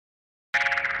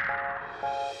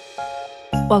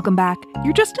Welcome back.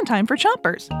 You're just in time for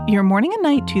Chompers, your morning and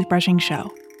night toothbrushing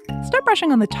show. Start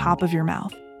brushing on the top of your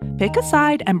mouth. Pick a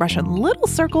side and brush in little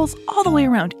circles all the way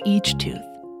around each tooth.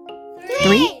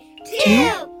 3, 2,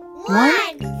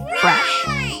 1, brush.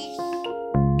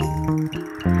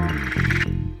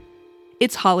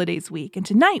 It's holidays week, and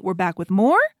tonight we're back with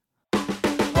more...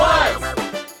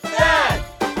 What's that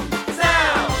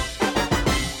sound?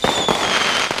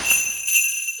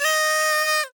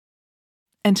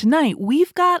 And tonight,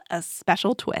 we've got a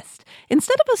special twist.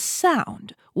 Instead of a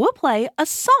sound, we'll play a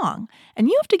song, and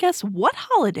you have to guess what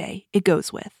holiday it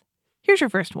goes with. Here's your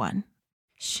first one.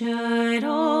 Should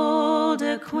old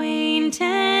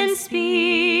acquaintance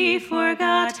be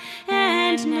forgot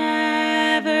and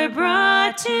never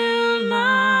brought to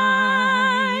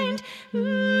mind?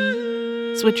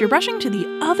 Switch your brushing to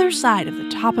the other side of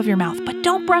the top of your mouth, but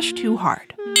don't brush too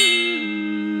hard.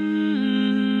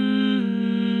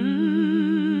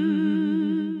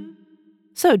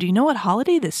 So, do you know what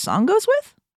holiday this song goes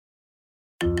with?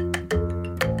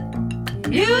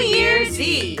 New Year's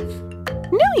Eve.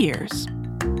 New Year's.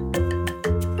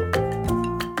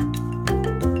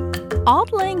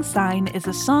 Auld Lang Syne is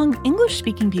a song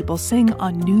English-speaking people sing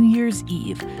on New Year's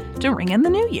Eve to ring in the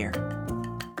new year.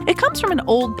 It comes from an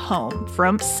old poem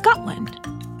from Scotland.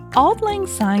 Auld Lang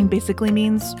Syne basically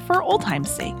means for old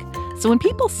time's sake. So when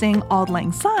people sing Auld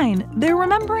Lang Syne, they're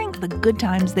remembering the good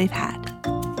times they've had.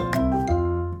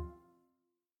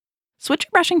 Switch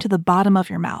your brushing to the bottom of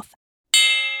your mouth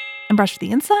and brush the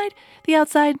inside, the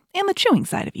outside, and the chewing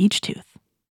side of each tooth.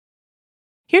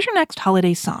 Here's your next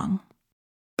holiday song.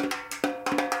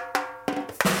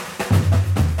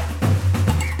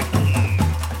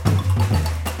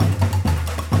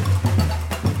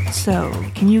 So,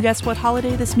 can you guess what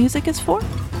holiday this music is for?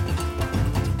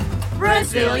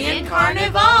 Brazilian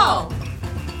Carnival.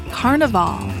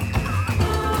 Carnival.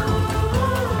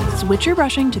 Switch your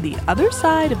brushing to the other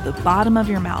side of the bottom of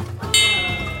your mouth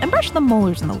and brush the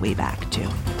molars on the way back, too.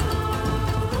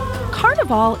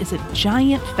 Carnival is a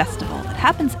giant festival that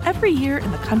happens every year in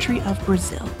the country of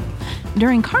Brazil.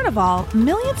 During Carnival,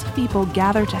 millions of people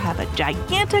gather to have a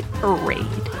gigantic parade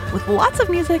with lots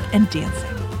of music and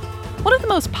dancing. One of the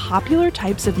most popular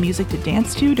types of music to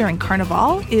dance to during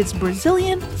Carnival is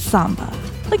Brazilian samba,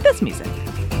 like this music.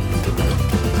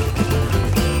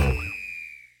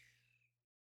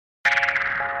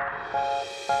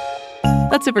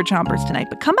 That's it for Chompers tonight,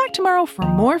 but come back tomorrow for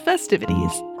more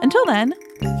festivities. Until then,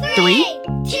 3,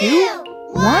 2,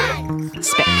 1,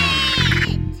 spit.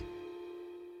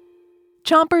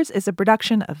 Chompers is a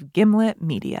production of Gimlet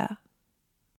Media.